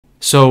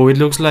So it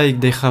looks like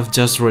they have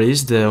just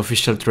released the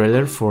official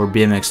trailer for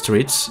BMX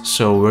Streets,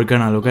 so we're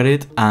gonna look at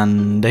it,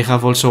 and they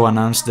have also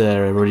announced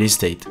the release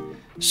date.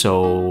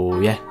 So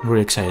yeah,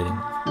 really exciting.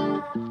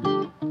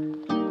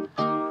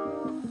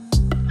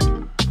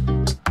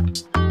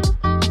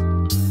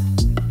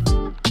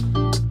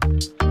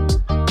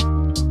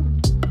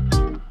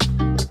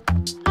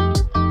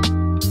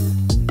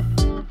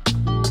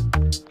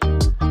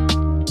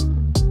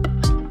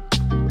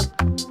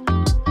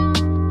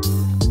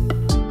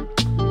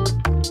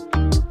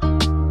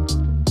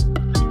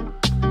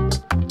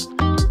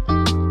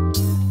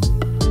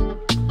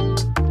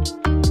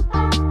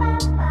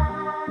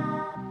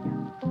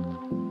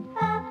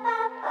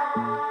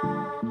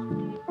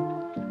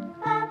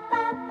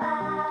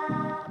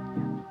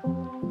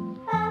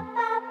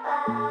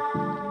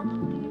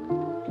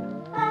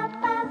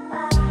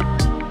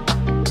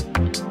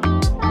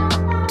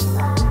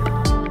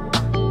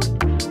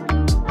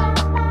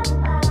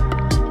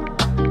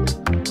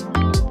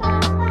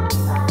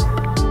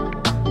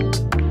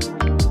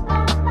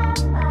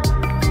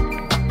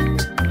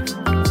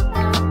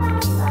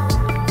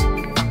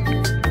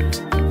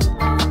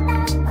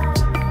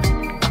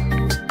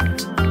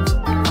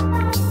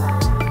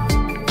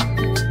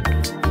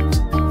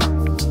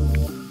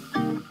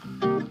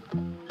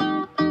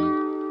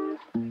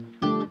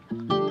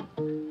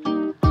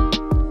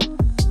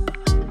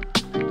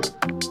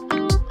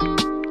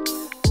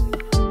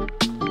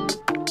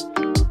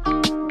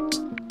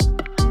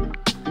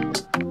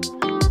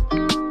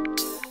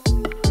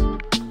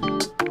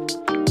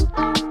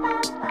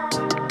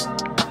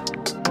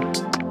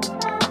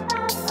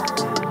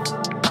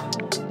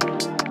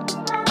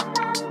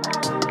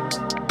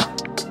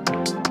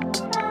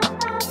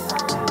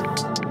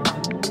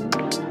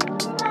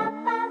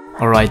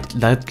 Alright,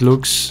 that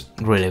looks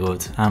really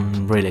good.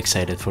 I'm really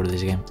excited for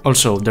this game.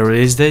 Also, the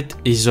release date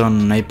is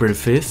on April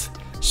 5th,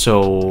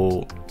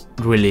 so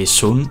really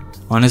soon.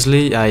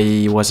 Honestly,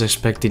 I was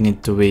expecting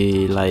it to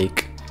be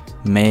like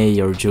May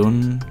or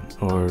June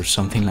or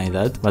something like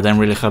that, but I'm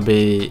really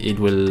happy it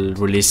will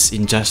release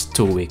in just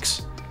 2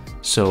 weeks.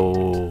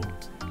 So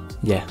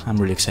yeah, I'm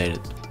really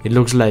excited. It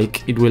looks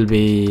like it will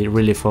be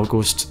really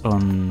focused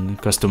on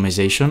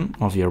customization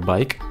of your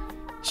bike,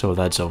 so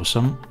that's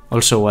awesome.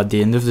 Also, at the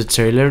end of the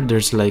trailer,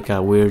 there's like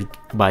a weird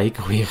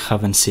bike we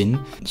haven't seen,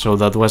 so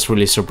that was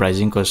really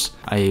surprising because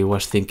I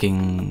was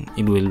thinking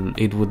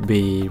it would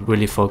be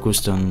really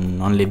focused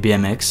on only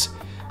BMX,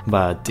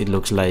 but it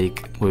looks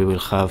like we will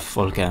have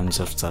all kinds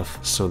of stuff,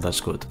 so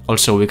that's good.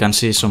 Also, we can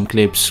see some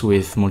clips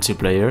with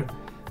multiplayer,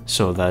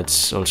 so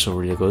that's also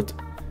really good.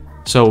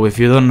 So if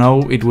you don't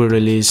know, it will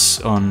release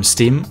on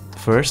Steam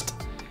first,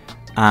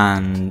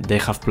 and they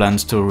have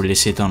plans to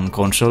release it on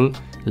console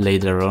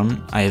later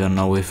on. I don't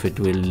know if it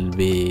will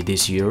be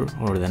this year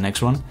or the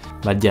next one,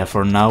 but yeah,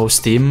 for now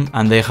Steam.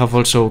 And they have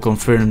also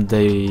confirmed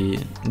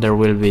there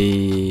will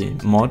be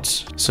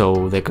mods,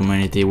 so the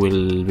community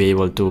will be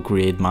able to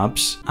create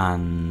maps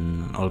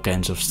and all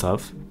kinds of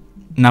stuff.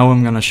 Now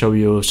I'm gonna show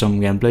you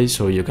some gameplay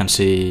so you can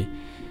see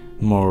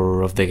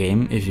more of the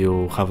game if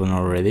you haven't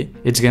already.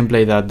 It's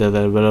gameplay that the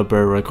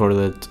developer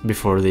recorded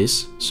before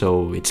this,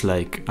 so it's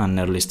like an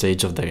early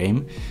stage of the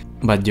game,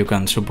 but you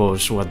can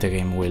suppose what the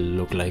game will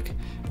look like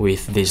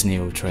with this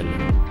new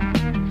trailer.